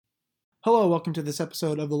Hello, welcome to this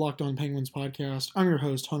episode of the Locked On Penguins podcast. I'm your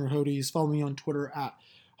host, Hunter Hodes. Follow me on Twitter at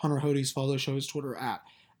Hunter Hodes. Follow the show's Twitter at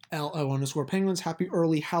LO_Penguins. Happy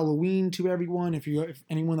early Halloween to everyone. If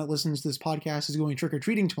anyone that listens to this podcast is going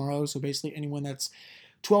trick-or-treating tomorrow, so basically anyone that's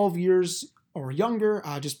 12 years or younger,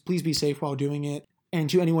 just please be safe while doing it. And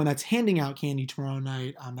to anyone that's handing out candy tomorrow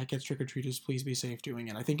night that gets trick-or-treaters, please be safe doing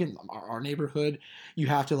it. I think in our neighborhood, you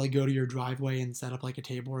have to go to your driveway and set up a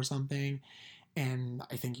table or something. And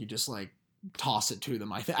I think you just toss it to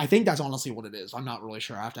them. I think that's honestly what it is. I'm not really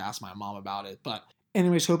sure. I have to ask my mom about it. But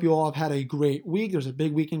anyways, hope you all have had a great week. There's a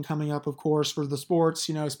big weekend coming up, of course, for the sports.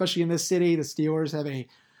 Especially in this city, the Steelers have a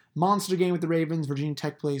monster game with the Ravens. Virginia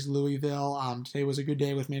Tech plays Louisville. Today was a good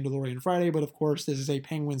day with Mandalorian Friday, but of course, this is a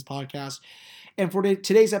Penguins podcast. And for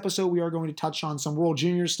today's episode, we are going to touch on some World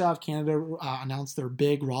Junior stuff. Canada announced their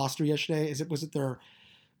big roster yesterday. Was it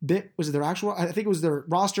their actual? I think it was their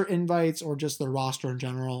roster invites or just their roster in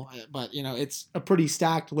general. But it's a pretty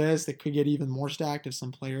stacked list. It could get even more stacked if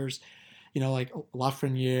some players, like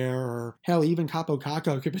Lafreniere or hell, even Capo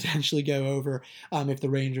Caco could potentially go over if the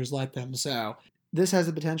Rangers let them. So this has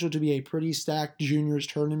the potential to be a pretty stacked juniors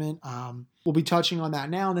tournament. We'll be touching on that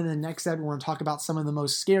now. And then the next segment, we're going to talk about some of the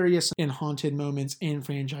most scariest and haunted moments in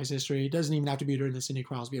franchise history. It doesn't even have to be during the Sidney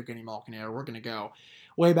Crosby or Evgeny Malkin era. We're going to go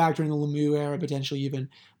way back during the Lemieux era, potentially even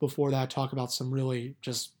before that, talk about some really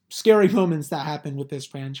just scary moments that happened with this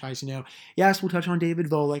franchise. Yes, we'll touch on David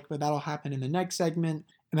Volek, but that'll happen in the next segment.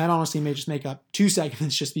 And that honestly may just make up 2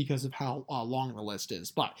 segments just because of how long the list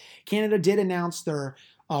is. But Canada did announce their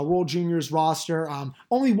World Juniors roster.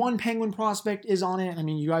 Only one Penguin prospect is on it. I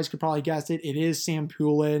mean, you guys could probably guess it. It is Sam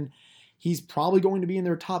Poulin. He's probably going to be in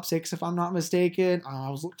their top 6 if I'm not mistaken. I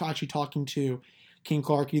was actually talking to King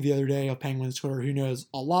Clarkey the other day of Penguins Twitter, who knows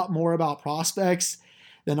a lot more about prospects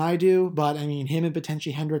than I do. But I mean, him and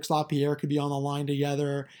potentially Hendrix Lapierre could be on the line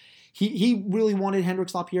together. He really wanted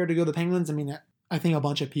Hendrix Lapierre to go to the Penguins. I mean, I think a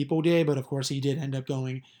bunch of people did, but of course he did end up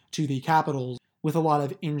going to the Capitals with a lot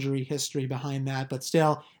of injury history behind that. But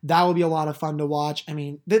still, that will be a lot of fun to watch. I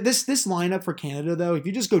mean, this lineup for Canada, though, if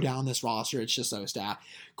you just go down this roster, it's just so stacked.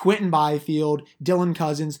 Quentin Byfield, Dylan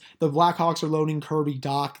Cousins, the Blackhawks are loading Kirby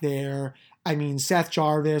Dach there. I mean, Seth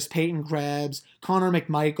Jarvis, Peyton Krebs, Connor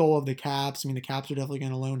McMichael of the Caps. I mean, the Caps are definitely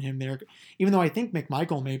going to loan him there, even though I think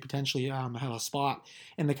McMichael may potentially have a spot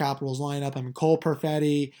in the Capitals lineup. I mean, Cole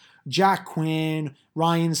Perfetti, Jack Quinn,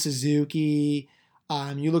 Ryan Suzuki.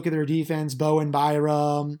 You look at their defense, Bowen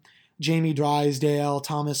Byram, Jamie Drysdale,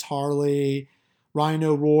 Thomas Harley, Ryan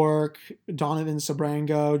O'Rourke, Donovan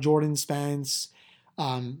Sabrango, Jordan Spence,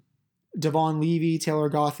 Devon Levy, Taylor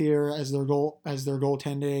Gauthier as their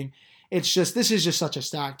goaltending. This is just such a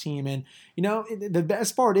stacked team. And, the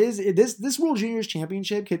best part is this World Juniors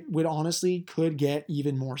Championship could get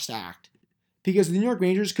even more stacked. Because the New York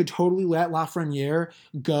Rangers could totally let Lafreniere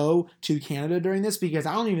go to Canada during this, because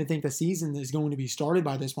I don't even think the season is going to be started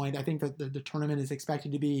by this point. I think that the tournament is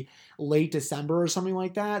expected to be late December or something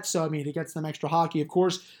like that. So, I mean, it gets them extra hockey. Of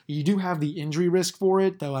course, you do have the injury risk for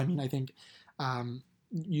it, though. I mean, I think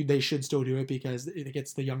they should still do it because it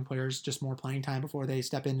gets the young players just more playing time before they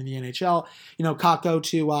step into the NHL. Kakko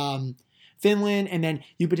to Finland, and then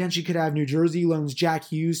you potentially could have New Jersey loans Jack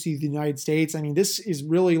Hughes to the United States. I mean, this is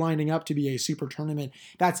really lining up to be a super tournament.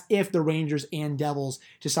 That's if the Rangers and Devils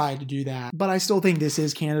decide to do that. But I still think this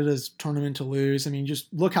is Canada's tournament to lose. I mean,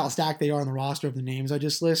 just look how stacked they are on the roster of the names I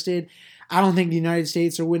just listed. I don't think the United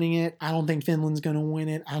States are winning it. I don't think Finland's going to win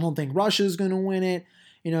it. I don't think Russia's going to win it.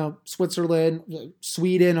 Switzerland,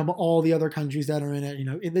 Sweden, all the other countries that are in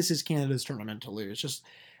it, this is Canada's tournament to lose. Just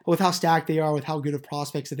with how stacked they are, with how good of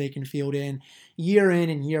prospects that they can field in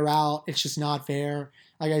and year out, it's just not fair.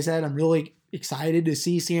 Like I said, I'm really excited to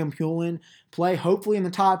see Sam Poulin play, hopefully in the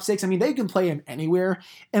top 6. I mean, they can play him anywhere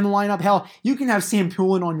in the lineup. Hell, you can have Sam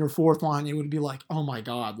Poulin on your 4th line. It would be like, oh my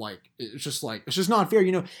God, it's just not fair.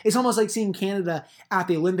 It's almost like seeing Canada at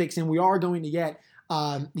the Olympics, and we are going to get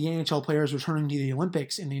the NHL players returning to the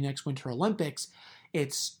Olympics in the next Winter Olympics.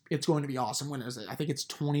 It's going to be awesome. When is it? I think it's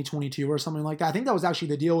 2022 or something like that. I think that was actually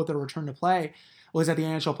the deal with the return to play, was that the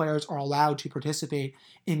NHL players are allowed to participate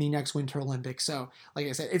in the next Winter Olympics. So, like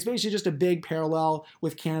I said, it's basically just a big parallel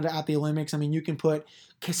with Canada at the Olympics. I mean, you can put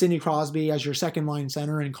Sidney Crosby as your second-line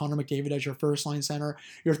center and Connor McDavid as your first-line center.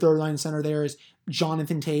 Your third-line center there is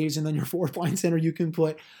Jonathan Toews, and then your fourth-line center, you can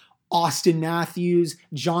put Austin Matthews,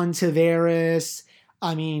 John Tavares,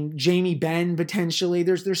 I mean, Jamie Benn potentially.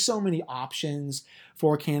 There's so many options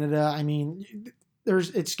for Canada. I mean,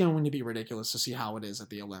 it's going to be ridiculous to see how it is at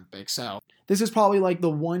the Olympics. So this is probably the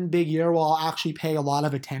one big year where I'll actually pay a lot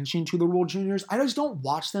of attention to the World Juniors. I just don't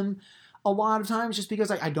watch them a lot of times just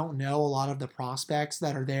because I don't know a lot of the prospects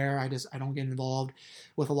that are there. I don't get involved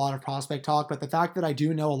with a lot of prospect talk, but the fact that I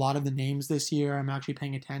do know a lot of the names this year, I'm actually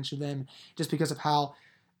paying attention to them just because of how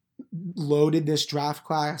loaded this draft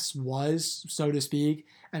class was, so to speak.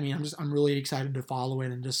 I mean, I'm really excited to follow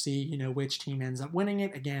it and just see, which team ends up winning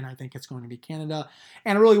it. Again, I think it's going to be Canada.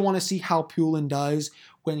 And I really want to see how Poulin does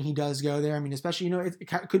when he does go there. I mean, especially,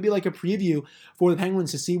 it could be like a preview for the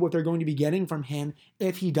Penguins to see what they're going to be getting from him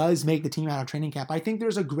if he does make the team out of training camp. I think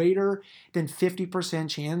there's a greater than 50%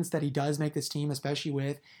 chance that he does make this team, especially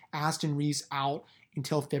with Aston Reese out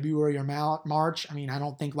until February or March. I mean, I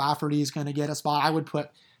don't think Lafferty is going to get a spot. I would put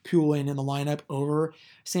Poulin in the lineup over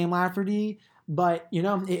Sam Lafferty. But,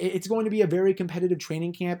 it's going to be a very competitive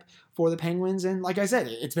training camp for the Penguins. And like I said,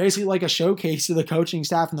 it's basically like a showcase to the coaching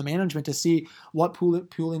staff and the management to see what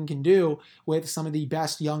Poulin can do with some of the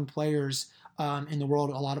best young players in the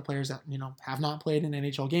world. A lot of players that, have not played in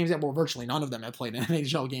NHL games yet. Well, virtually none of them have played in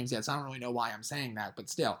NHL games yet. So I don't really know why I'm saying that. But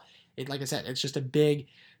still, like I said, it's just a big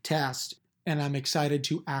test. And I'm excited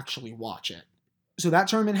to actually watch it. So that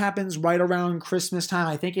tournament happens right around Christmas time.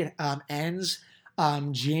 I think it ends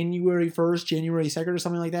January 1st, January 2nd or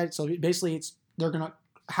something like that. So basically they're going to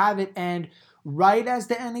have it end right as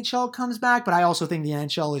the NHL comes back. But I also think the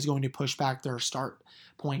NHL is going to push back their start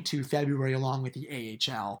point to February along with the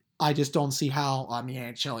AHL. I just don't see how on the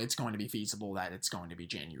NHL it's going to be feasible that it's going to be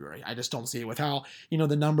January. I just don't see it with how,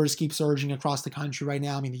 the numbers keep surging across the country right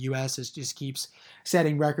now. I mean, the U.S. just keeps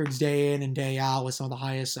setting records day in and day out with some of the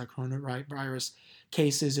highest coronavirus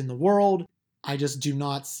cases in the world. I just do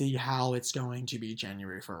not see how it's going to be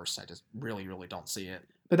January 1st. I just really, really don't see it.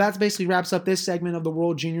 But that basically wraps up this segment of the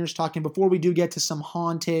World Juniors talking. Before we do get to some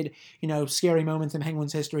haunted, scary moments in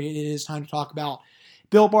Penguins history, it is time to talk about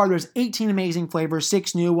Built Bar. There's 18 amazing flavors,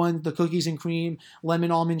 6 new ones: the cookies and cream,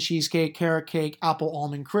 lemon almond cheesecake, carrot cake, apple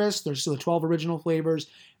almond crisp. There's still 12 original flavors: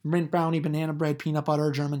 mint brownie, banana bread, peanut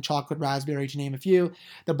butter, German chocolate, raspberry, to name a few.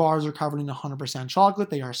 The bars are covered in 100%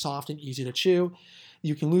 chocolate. They are soft and easy to chew.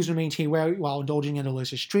 You can lose or maintain weight while indulging in a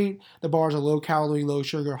delicious treat. The bars are low calorie, low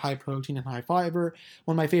sugar, high protein, and high fiber.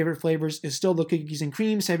 One of my favorite flavors is still the cookies and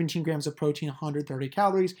cream: 17 grams of protein, 130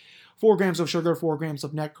 calories, 4 grams of sugar, 4 grams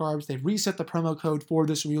of net carbs. They've reset the promo code for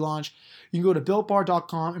this relaunch. You can go to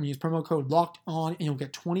BuiltBar.com and use promo code LOCKEDON, and you'll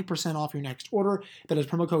get 20% off your next order. That is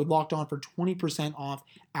promo code LOCKEDON for 20% off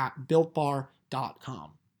at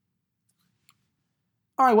BuiltBar.com.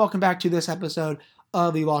 All right, welcome back to this episode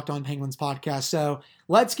of the Locked On Penguins podcast. So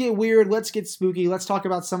let's get weird, let's get spooky, let's talk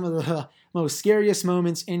about some of the most scariest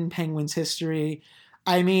moments in Penguins history.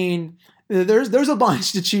 I mean, there's a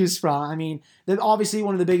bunch to choose from. I mean, obviously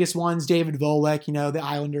one of the biggest ones, David Volek, the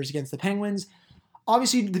Islanders against the Penguins.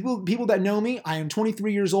 Obviously, the people that know me, I am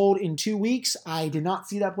 23 years old in 2 weeks. I did not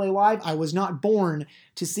see that play live. I was not born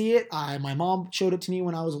to see it. My mom showed it to me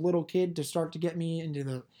when I was a little kid to start to get me into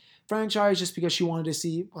the franchise, just because she wanted to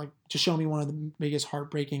see, to show me one of the biggest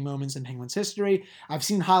heartbreaking moments in Penguins history. I've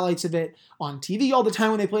seen highlights of it on TV all the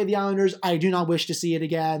time when they play the Islanders. I do not wish to see it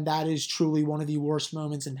again. That is truly one of the worst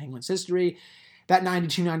moments in Penguins history. That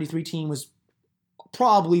 92-93 team was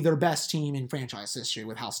probably their best team in franchise history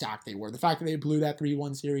with how stacked they were. The fact that they blew that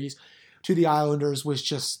 3-1 series to the Islanders was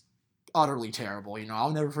just utterly terrible.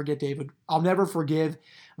 I'll never forget I'll never forgive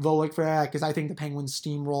Volek for that, because I think the Penguins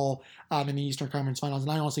steamroll in the Eastern Conference Finals,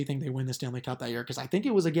 and I honestly think they win the Stanley Cup that year, because I think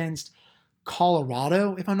it was against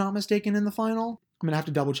Colorado, if I'm not mistaken, in the final. I'm going to have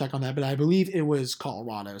to double check on that, but I believe it was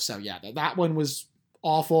Colorado. So yeah, that one was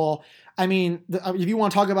awful. I mean, if you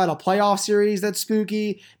want to talk about a playoff series that's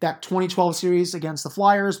spooky, that 2012 series against the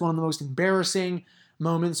Flyers, one of the most embarrassing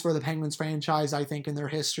moments for the Penguins franchise, I think, in their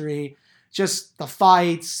history. Just the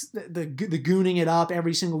fights, the gooning it up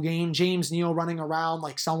every single game. James Neal running around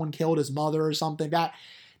like someone killed his mother or something. That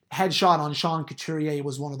headshot on Sean Couturier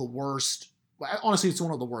was one of the worst. Honestly, it's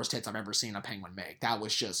one of the worst hits I've ever seen a Penguin make. That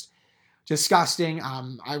was just disgusting.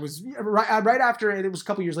 I was right after it was a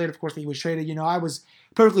couple years later, of course, that he was traded. I was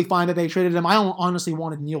perfectly fine that they traded him. I honestly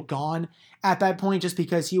wanted Neal gone at that point, just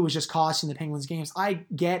because he was just costing the Penguins games. I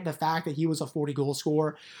get the fact that he was a 40-goal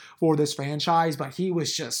scorer for this franchise, but he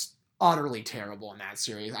was just utterly terrible in that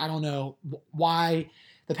series. I don't know why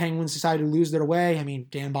the Penguins decided to lose their way. I mean,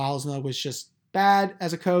 Dan Bylsma was just bad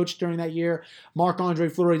as a coach during that year. Marc-Andre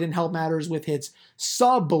Fleury didn't help matters with his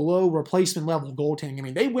below replacement level goaltending. I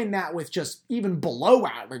mean, they win that with just even below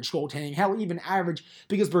average goaltending. Hell, even average,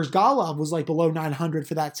 because Brzgalov was below 900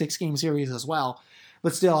 for that 6-game series as well.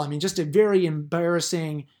 But still, I mean, just a very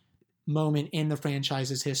embarrassing moment in the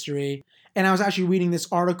franchise's history. And I was actually reading this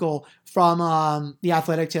article from The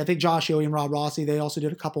Athletic. I think Josh Yohe and Rob Rossi, they also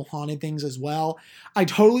did a couple haunted things as well. I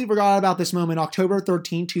totally forgot about this moment. October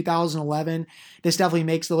 13, 2011. This definitely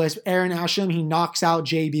makes the list. Aaron Asham, he knocks out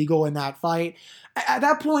Jay Beagle in that fight. At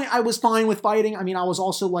that point, I was fine with fighting. I mean, I was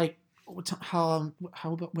also like,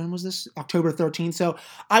 when was this? October 13th. So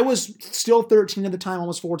I was still 13 at the time,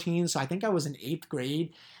 almost 14. So I think I was in 8th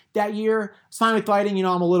grade that year. It's fine with fighting. You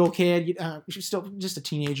know, I'm a little kid, still just a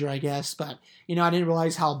teenager, I guess. But, you know, I didn't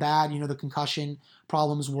realize how bad, you know, the concussion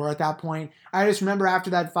problems were at that point. I just remember after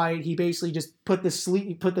that fight, he basically just put the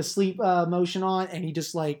sleep motion on, and he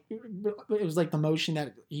just like, it was like the motion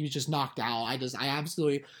that he was just knocked out. I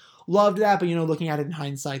absolutely loved that. But, you know, looking at it in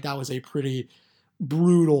hindsight, that was a pretty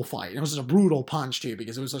brutal fight. It was just a brutal punch too,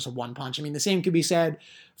 because it was just a one punch. I mean, the same could be said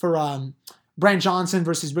for Brent Johnson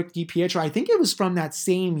versus Rick DiPietro. I think it was from that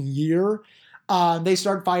same year. They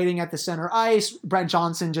start fighting at the center ice. Brent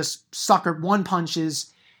Johnson just one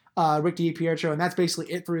punches Rick DiPietro, and that's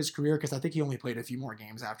basically it for his career, because I think he only played a few more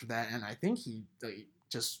games after that, and I think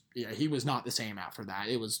he was not the same after that.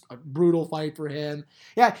 It was a brutal fight for him.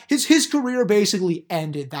 Yeah, his career basically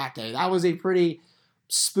ended that day. That was a pretty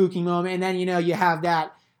spooky moment. And then, you know, you have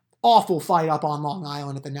that awful fight up on Long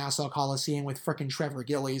Island at the Nassau Coliseum with frickin' Trevor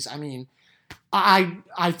Gillies. I mean,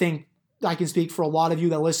 I think I can speak for a lot of you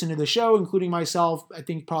that listen to the show, including myself. I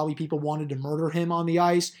think probably people wanted to murder him on the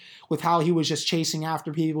ice with how he was just chasing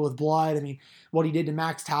after people with blood. I mean, what he did to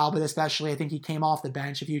Max Talbot especially. I think he came off the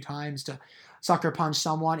bench a few times to sucker punch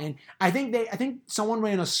someone. And I think someone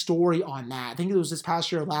ran a story on that. I think it was this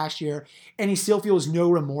past year or last year, and he still feels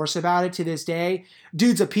no remorse about it to this day.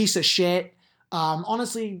 Dude's a piece of shit.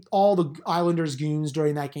 Honestly, all the Islanders goons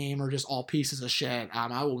during that game are just all pieces of shit.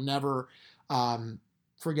 I will never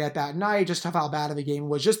forget that night, just how bad of a game it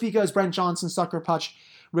was. Just because Brent Johnson sucker punched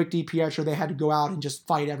Rick DiPietro, they had to go out and just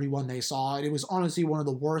fight everyone they saw. And it was honestly one of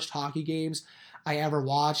the worst hockey games I ever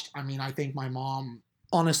watched. I mean, I think my mom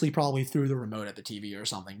honestly probably threw the remote at the TV or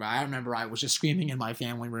something, but I remember I was just screaming in my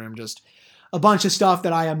family room, just a bunch of stuff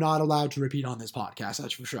that I am not allowed to repeat on this podcast.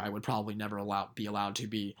 That's for sure. I would probably never be allowed to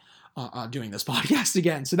be doing this podcast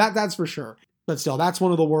again. So that's for sure. But still, that's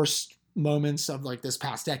one of the worst moments of like this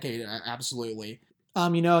past decade. Absolutely.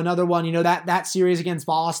 You know, another one, you know, that series against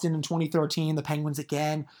Boston in 2013, the Penguins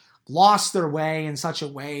again lost their way in such a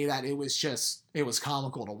way that it was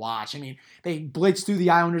comical to watch. I mean, they blitzed through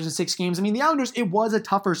the Islanders in 6 games. I mean, the Islanders, it was a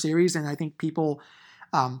tougher series, and I think people,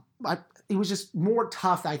 it was just more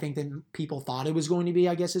tough, I think, than people thought it was going to be,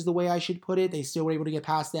 I guess is the way I should put it. They still were able to get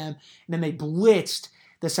past them, and then they blitzed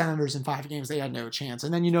the Senators in 5 games. They had no chance.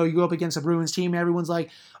 And then, you know, you go up against a Bruins team, and everyone's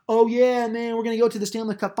like, oh yeah, man, we're going to go to the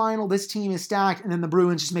Stanley Cup final. This team is stacked. And then the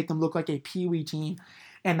Bruins just make them look like a peewee team.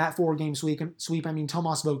 And that 4-game sweep, I mean,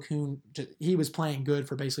 Tomas Vokoun, he was playing good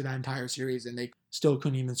for basically that entire series, and they still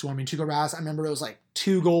couldn't even score. I mean, Tuukka Rask, I remember it was like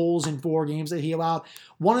 2 goals in 4 games that he allowed.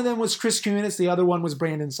 One of them was Chris Kunitz. The other one was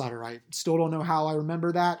Brandon Sutter. I still don't know how I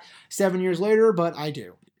remember that 7 years later, but I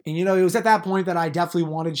do. And, you know, it was at that point that I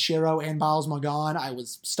definitely wanted Shero and Bylsma gone. I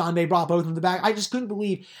was stunned they brought both of them back. I just couldn't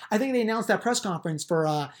believe. I think they announced that press conference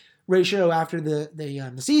for Ray Shero after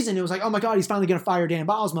the season. It was like, oh my God, he's finally going to fire Dan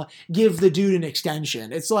Bylsma. Give the dude an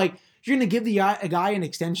extension. It's like, you're going to give a guy an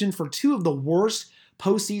extension for 2 of the worst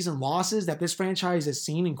postseason losses that this franchise has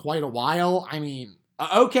seen in quite a while. I mean,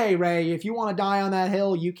 okay, Ray, if you want to die on that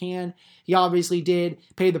hill, you can. He obviously did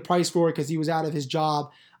pay the price for it because he was out of his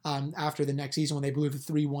job after the next season when they blew the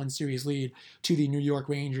 3-1 series lead to the New York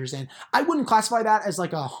Rangers. And I wouldn't classify that as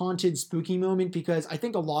like a haunted, spooky moment, because I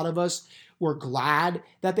think a lot of us were glad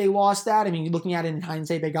that they lost that. I mean, looking at it in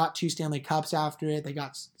hindsight, they got 2 Stanley Cups after it. They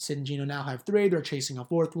got Sid and Gino now have 3. They're chasing a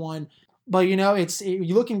 4th one. But, you know,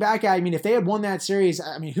 you're looking back at, I mean, if they had won that series,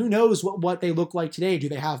 I mean, who knows what they look like today? Do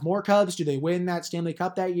they have more Cubs? Do they win that Stanley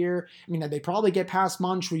Cup that year? I mean, they probably get past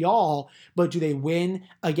Montreal, but do they win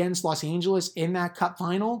against Los Angeles in that Cup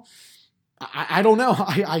final? I don't know.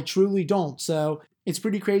 I truly don't. So it's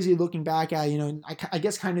pretty crazy looking back at, you know, I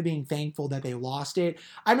guess kind of being thankful that they lost it.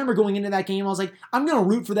 I remember going into that game, I was like, I'm going to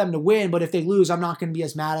root for them to win, but if they lose, I'm not going to be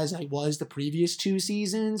as mad as I was the previous 2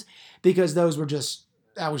 seasons, because that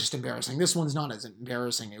was just embarrassing. This one's not as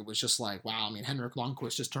embarrassing. It was just like, wow, I mean, Henrik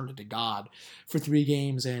Lundqvist just turned into God for 3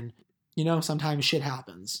 games, and, you know, sometimes shit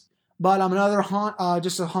happens. But another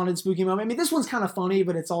just a haunted, spooky moment. I mean, this one's kind of funny,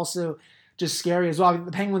 but it's also just scary as well.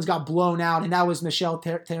 The Penguins got blown out, and that was Michel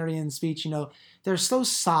Therrien's speech. You know, they're so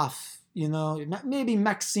soft, you know. Maybe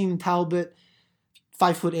Maxime Talbot,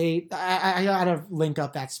 5'8". I gotta link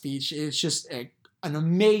up that speech. It's just an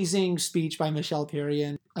amazing speech by Michelle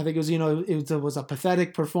Therrien. I think it was, it was a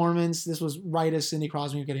pathetic performance. This was right as Sidney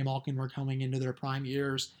Crosby and Evgeny Malkin were coming into their prime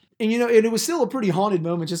years. And, it was still a pretty haunted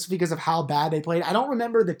moment just because of how bad they played. I don't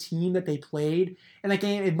remember the team that they played in that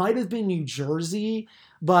game. It might have been New Jersey,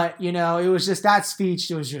 but, it was just that speech.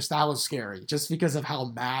 That was scary just because of how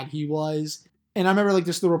mad he was. And I remember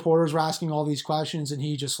the reporters were asking all these questions and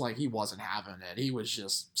he just he wasn't having it. He was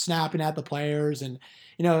just snapping at the players and,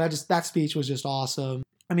 that speech was just awesome.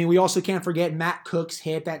 I mean, we also can't forget Matt Cook's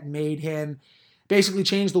hit that made him basically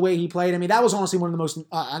change the way he played. I mean, that was honestly one of the most,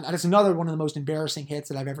 that's another one of the most embarrassing hits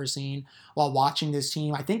that I've ever seen while watching this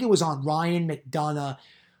team. I think it was on Ryan McDonough,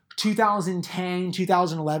 2010,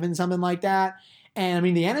 2011, something like that. And I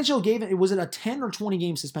mean, the NHL gave it, was it a 10 or 20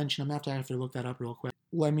 game suspension? I'm going to have to look that up real quick.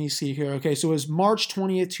 Let me see here. Okay, so it was March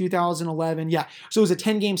 20th, 2011. Yeah, so it was a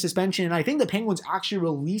 10-game suspension. And I think the Penguins actually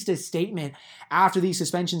released a statement after these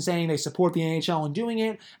suspensions saying they support the NHL in doing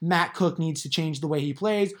it. Matt Cook needs to change the way he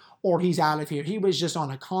plays or he's out of here. He was just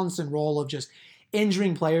on a constant roll of just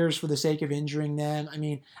injuring players for the sake of injuring them. I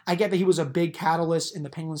mean, I get that he was a big catalyst in the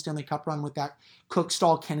Penguins Stanley Cup run with that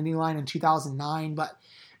Cook-Stahl-Kennedy line in 2009, but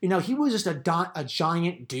he was just a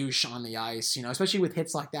giant douche on the ice, especially with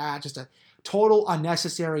hits like that, just a total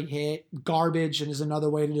unnecessary hit. Garbage is another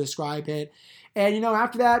way to describe it. And,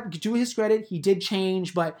 after that, to his credit, he did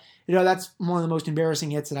change, but, that's one of the most embarrassing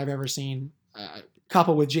hits that I've ever seen,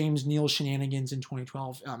 coupled with James Neal shenanigans in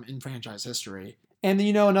 2012 in franchise history. And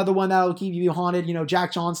then, another one that'll keep you haunted,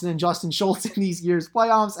 Jack Johnson and Justin Schultz in these years'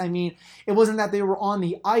 playoffs. I mean, it wasn't that they were on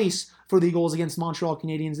the ice for the goals against Montreal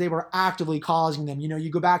Canadiens. They were actively causing them. You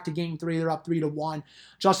go back to game 3, they're up 3-1.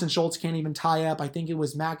 Justin Schultz can't even tie up. I think it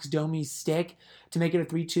was Max Domi's stick to make it a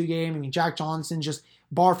 3-2 game. I mean, Jack Johnson just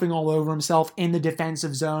barfing all over himself in the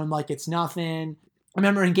defensive zone like it's nothing. I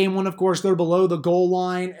remember in game 1, of course, they're below the goal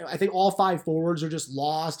line. I think all 5 forwards are just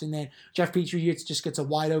lost, and then Jeff Petrie just gets a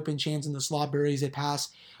wide open chance in the slot, buries it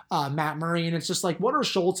past Matt Murray, and it's just what are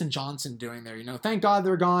Schultz and Johnson doing there? Thank God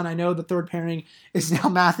they're gone. I know the third pairing is now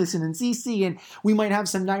Matheson and Ceci, and we might have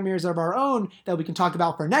some nightmares of our own that we can talk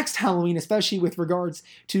about for next Halloween, especially with regards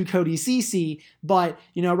to Cody Ceci. But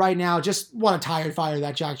right now, just what a tired fire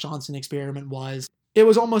that Jack Johnson experiment was. It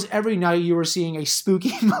was almost every night you were seeing a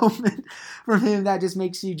spooky moment from him that just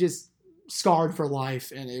makes you just scarred for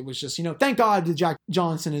life. And it was just, thank God the Jack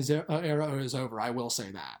Johnson era is over. I will say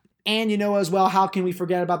that. And, as well, how can we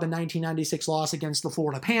forget about the 1996 loss against the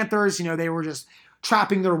Florida Panthers? They were just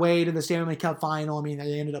trapping their way to the Stanley Cup final. I mean,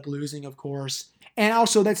 they ended up losing, of course. And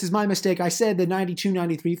also, this is my mistake. I said the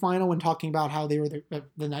 92-93 final when talking about how they were the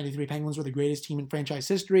 93 Penguins were the greatest team in franchise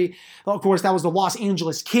history. Well, of course, that was the Los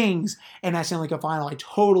Angeles Kings in that Stanley Cup final. I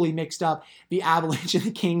totally mixed up the Avalanche and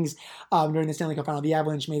the Kings during the Stanley Cup final. The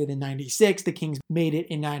Avalanche made it in 96. The Kings made it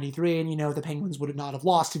in 93. And, if the Penguins would not have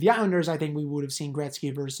lost to the Islanders, I think we would have seen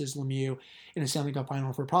Gretzky versus Lemieux in a Stanley Cup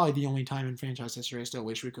final for probably the only time in franchise history. I still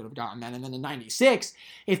wish we could have gotten that. And then in 96,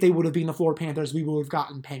 if they would have been the Florida Panthers, we would have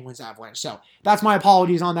gotten Penguins Avalanche. So that's my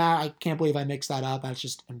apologies on that. I can't believe I mixed that up. That's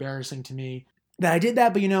just embarrassing to me that I did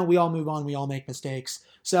that. But, we all move on. We all make mistakes.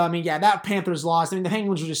 So, I mean, yeah, that Panthers loss. I mean, the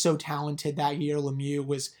Penguins were just so talented that year. Lemieux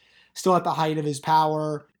was still at the height of his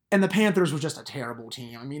power. And the Panthers were just a terrible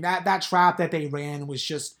team. I mean, that trap that they ran was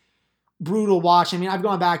just brutal to watch. I mean, I've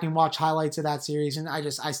gone back and watched highlights of that series, and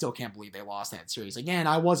I still can't believe they lost that series. Again,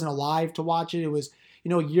 I wasn't alive to watch it. It was,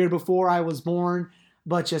 a year before I was born.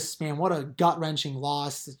 But just, man, what a gut-wrenching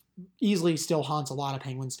loss. It easily still haunts a lot of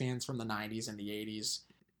Penguins fans from the 90s and the 80s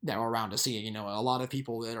that were around to see it. A lot of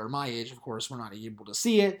people that are my age, of course, were not able to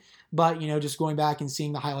see it. But, just going back and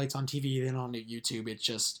seeing the highlights on TV and on YouTube, it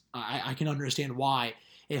just, I can understand why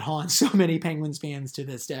it haunts so many Penguins fans to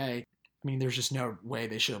this day. I mean, there's just no way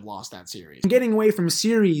they should have lost that series. Getting away from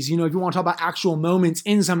series, if you want to talk about actual moments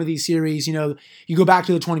in some of these series, you go back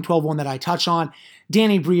to the 2012 one that I touched on.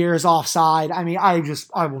 Danny Briere's offside. I mean, I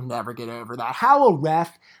will never get over that. How a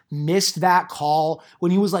ref missed that call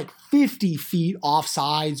when he was 50 feet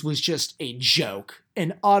offsides was just a joke.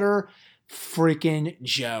 An utter freaking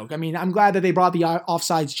joke. I mean, I'm glad that they brought the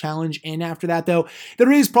offsides challenge in after that, though. There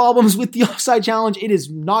is problems with the offside challenge. It is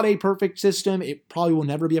not a perfect system. It probably will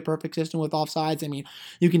never be a perfect system with offsides. I mean,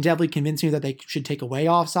 you can definitely convince me that they should take away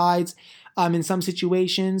offsides in some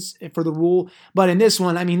situations for the rule. But in this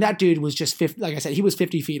one, I mean, that dude was just 50, like I said, he was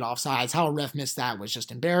 50 feet offsides. How a ref missed that was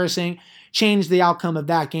just embarrassing. Changed the outcome of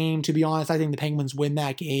that game. To be honest, I think the Penguins win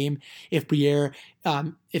that game if Briere,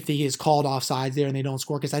 if he is called offsides there and they don't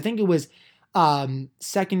score. Because I think it was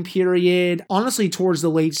Second period, honestly, towards the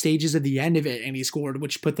late stages of the end of it, and he scored,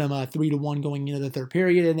 which put them 3-1 going into the third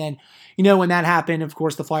period. And then, when that happened, of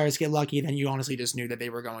course, the Flyers get lucky. Then you honestly just knew that they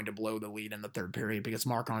were going to blow the lead in the third period because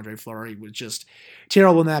Marc-Andre Fleury was just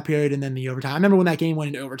terrible in that period. And then the overtime. I remember when that game went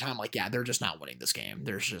into overtime, they're just not winning this game.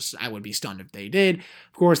 I would be stunned if they did.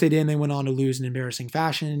 Of course, they did, and they went on to lose in embarrassing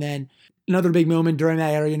fashion. And then another big moment during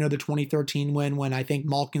that area, the 2013 win when I think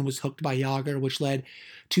Malkin was hooked by Jagr, which led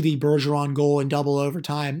to the Bergeron goal in double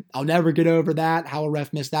overtime. I'll never get over that, how a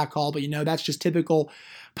ref missed that call, but that's just typical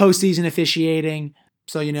postseason officiating.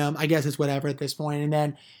 So, I guess it's whatever at this point. And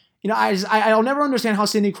then, I'll never understand how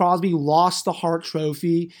Sidney Crosby lost the Hart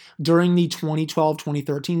Trophy during the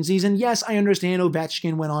 2012-2013 season. Yes, I understand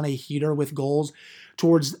Ovechkin went on a heater with goals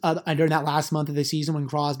towards during that last month of the season when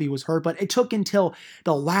Crosby was hurt, but it took until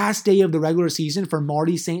the last day of the regular season for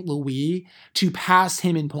Marty St. Louis to pass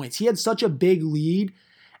him in points. He had such a big lead.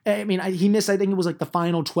 He missed, I think it was the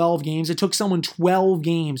final 12 games. It took someone 12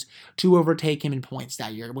 games to overtake him in points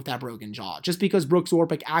that year with that broken jaw. Just because Brooks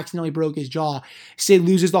Orpik accidentally broke his jaw, Sid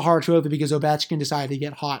loses the Hart Trophy because Ovechkin decided to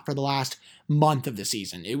get hot for the last month of the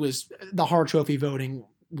season. It was the Hart Trophy voting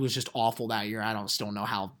was just awful that year. I still know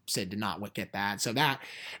how Sid did not get that. So that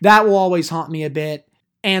will always haunt me a bit.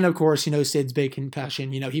 And of course, Sid's big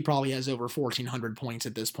concussion. He probably has over 1,400 points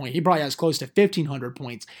at this point. He probably has close to 1,500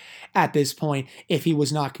 points at this point if he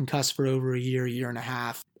was not concussed for over a year and a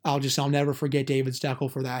half. I'll never forget David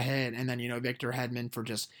Steckel for that hit. And then, Victor Hedman for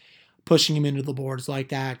just pushing him into the boards like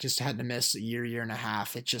that. Just had to miss a year and a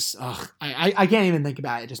half. It just, I can't even think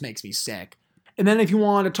about it. It just makes me sick. And then if you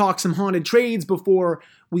want to talk some haunted trades before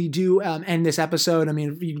we do end this episode,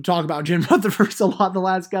 you can talk about Jim Rutherford a lot the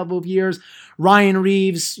last couple of years. Ryan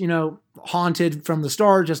Reeves, haunted from the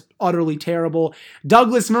start, just utterly terrible.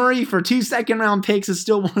 Douglas Murray for 2 second-round picks is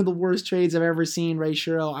still one of the worst trades I've ever seen. Ray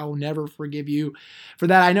Shero, I will never forgive you for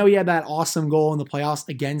that. I know he had that awesome goal in the playoffs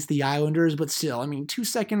against the Islanders, but still, 2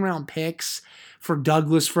 second-round picks for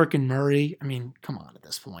Douglas frickin' Murray. Come on at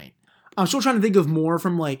this point. I'm still trying to think of more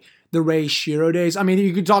from the Ray Shero days.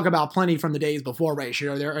 You could talk about plenty from the days before Ray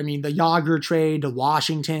Shero there. The Jagr trade to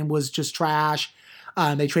Washington was just trash.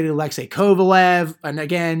 They traded Alexei Kovalev, and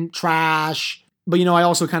again, trash. But, I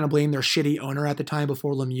also kind of blame their shitty owner at the time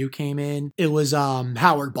before Lemieux came in. It was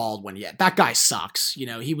Howard Baldwin. Yeah, that guy sucks.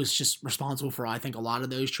 He was just responsible for, I think, a lot of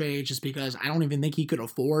those trades just because I don't even think he could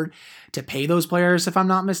afford to pay those players, if I'm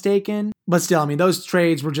not mistaken. But still, those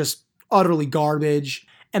trades were just utterly garbage.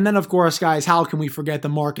 And then, of course, guys, how can we forget the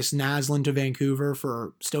Marcus Naslund to Vancouver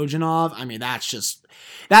for Stojanov?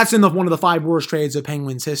 That's in one of the 5 worst trades of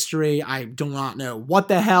Penguins history. I do not know what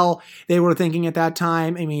the hell they were thinking at that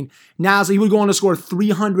time. Naslund, he would go on to score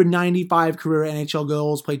 395 career NHL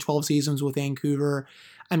goals, played 12 seasons with Vancouver.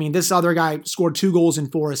 This other guy scored 2 goals and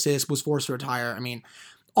 4 assists, was forced to retire.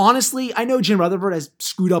 Honestly, I know Jim Rutherford has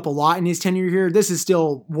screwed up a lot in his tenure here. This is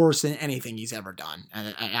still worse than anything he's ever done.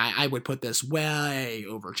 And I would put this way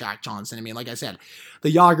over Jack Johnson. Like I said,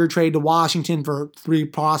 the Jagr trade to Washington for 3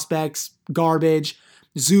 prospects, garbage.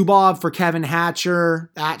 Zubov for Kevin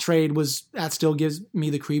Hatcher, that still gives me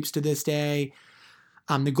the creeps to this day.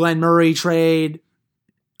 The Glenn Murray trade.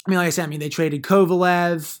 Like I said, they traded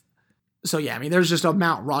Kovalev. So yeah, there's just a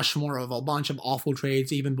Mount Rushmore of a bunch of awful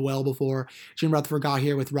trades even well before Jim Rutherford got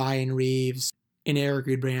here with Ryan Reeves and Eric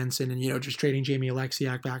Goodbranson and, just trading Jamie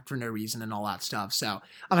Alexiak back for no reason and all that stuff. So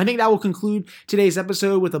I think that will conclude today's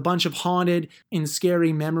episode with a bunch of haunted and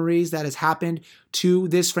scary memories that has happened to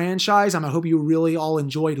this franchise. I hope you really all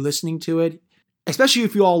enjoyed listening to it. Especially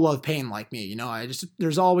if you all love pain like me,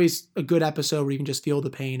 there's always a good episode where you can just feel the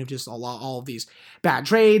pain of just all of these bad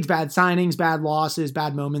trades, bad signings, bad losses,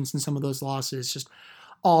 bad moments in some of those losses, just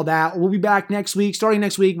all that. We'll be back next week. Starting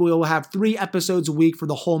next week, we'll have 3 episodes a week for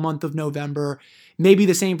the whole month of November. Maybe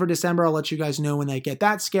the same for December. I'll let you guys know when they get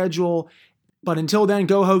that schedule. But until then,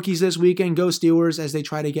 go Hokies this weekend, go Steelers as they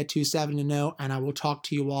try to get to 7-0, and I will talk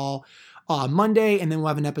to you all Monday, and then we'll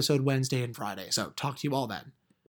have an episode Wednesday and Friday. So talk to you all then.